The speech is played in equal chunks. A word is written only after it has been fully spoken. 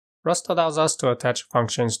Rust allows us to attach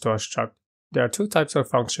functions to a struct. There are two types of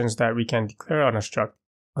functions that we can declare on a struct: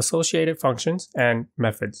 associated functions and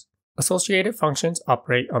methods. Associated functions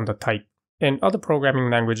operate on the type. In other programming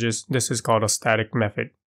languages, this is called a static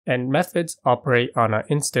method, and methods operate on an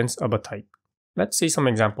instance of a type. Let's see some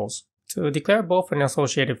examples. To declare both an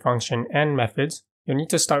associated function and methods, you'll need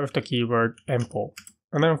to start with the keyword mpoll,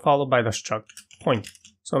 and then followed by the struct point.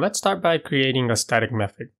 So let's start by creating a static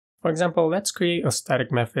method. For example, let's create a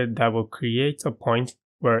static method that will create a point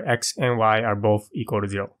where x and y are both equal to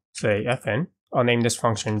 0. Say fn. I'll name this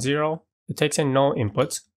function 0. It takes in no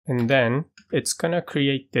inputs, and then it's gonna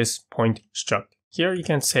create this point struct. Here you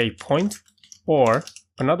can say point, or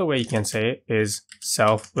another way you can say it is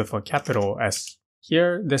self with a capital S.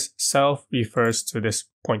 Here this self refers to this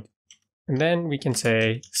point. And then we can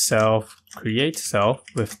say self create self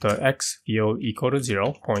with the x field equal to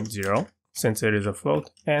 0.0, since it is a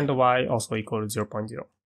float, and the y also equal to 0.0.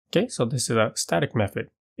 Okay, so this is a static method.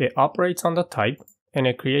 It operates on the type, and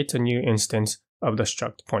it creates a new instance of the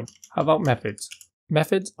struct point. How about methods?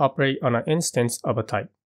 Methods operate on an instance of a type.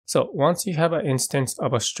 So once you have an instance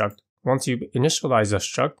of a struct, once you initialize a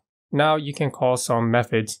struct, now you can call some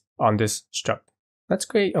methods on this struct. Let's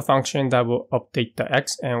create a function that will update the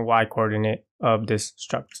x and y coordinate of this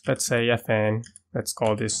struct. Let's say fn, let's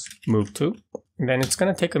call this move2. And then it's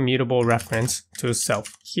going to take a mutable reference to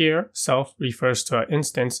self. Here, self refers to an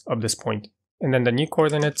instance of this point. And then the new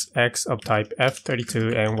coordinates x of type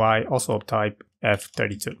f32 and y also of type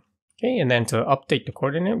f32. Okay, and then to update the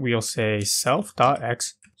coordinate, we'll say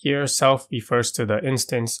self.x. Here, self refers to the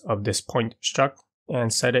instance of this point struct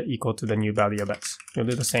and set it equal to the new value of x. We'll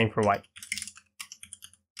do the same for y.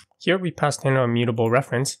 Here we passed in a mutable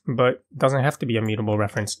reference, but it doesn't have to be a mutable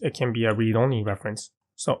reference. It can be a read-only reference.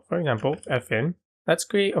 So for example, fn, let's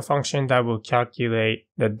create a function that will calculate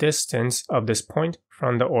the distance of this point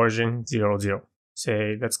from the origin 0, 0.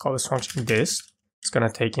 Say, let's call this function dist. It's going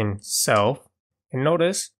to take in self. And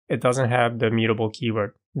notice it doesn't have the mutable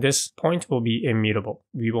keyword. This point will be immutable.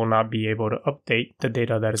 We will not be able to update the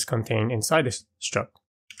data that is contained inside this struct.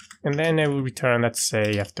 And then it will return, let's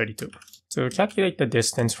say, f32. To calculate the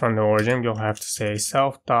distance from the origin, we'll have to say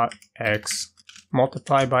self.x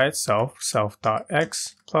multiplied by itself,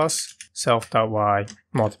 self.x plus self.y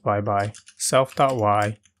multiplied by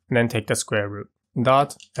self.y, and then take the square root,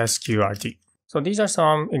 dot sqrt. So these are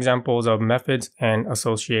some examples of methods and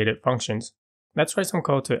associated functions. Let's write some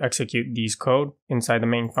code to execute these code inside the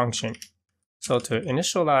main function. So to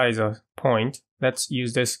initialize a point, let's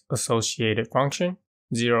use this associated function,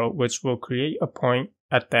 0, which will create a point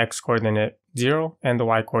at the x coordinate 0 and the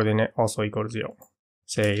y coordinate also equal to 0.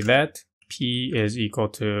 Say let p is equal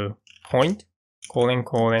to point, :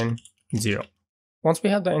 0. Once we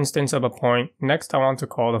have the instance of a point, next I want to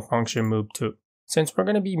call the function move2. Since we're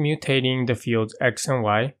going to be mutating the fields x and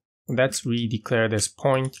y, let's redeclare this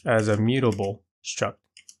point as a mutable struct.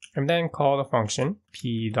 And then call the function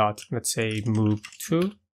p dot, let's say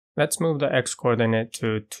move2. Let's move the x coordinate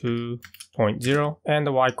to 2.0 and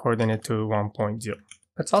the y coordinate to 1.0.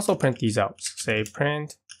 Let's also print these out. Say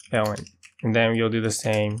print ln. And then we'll do the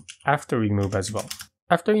same after we move as well.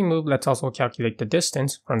 After we move, let's also calculate the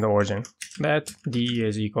distance from the origin. Let d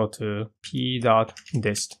is equal to p dot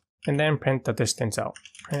dist. And then print the distance out.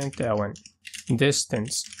 Print ln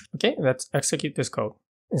distance. Okay, let's execute this code.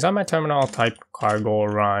 Inside my terminal, I'll type cargo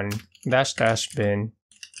run -- bin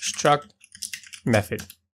struct method.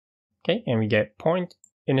 Okay, and we get point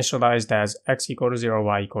initialized as x equal to 0,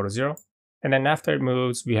 y equal to 0. And then after it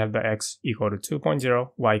moves, we have the x equal to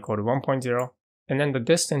 2.0, y equal to 1.0. And then the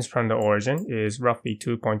distance from the origin is roughly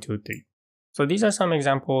 2.23. So these are some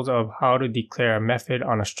examples of how to declare a method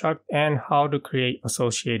on a struct and how to create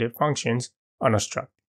associated functions on a struct.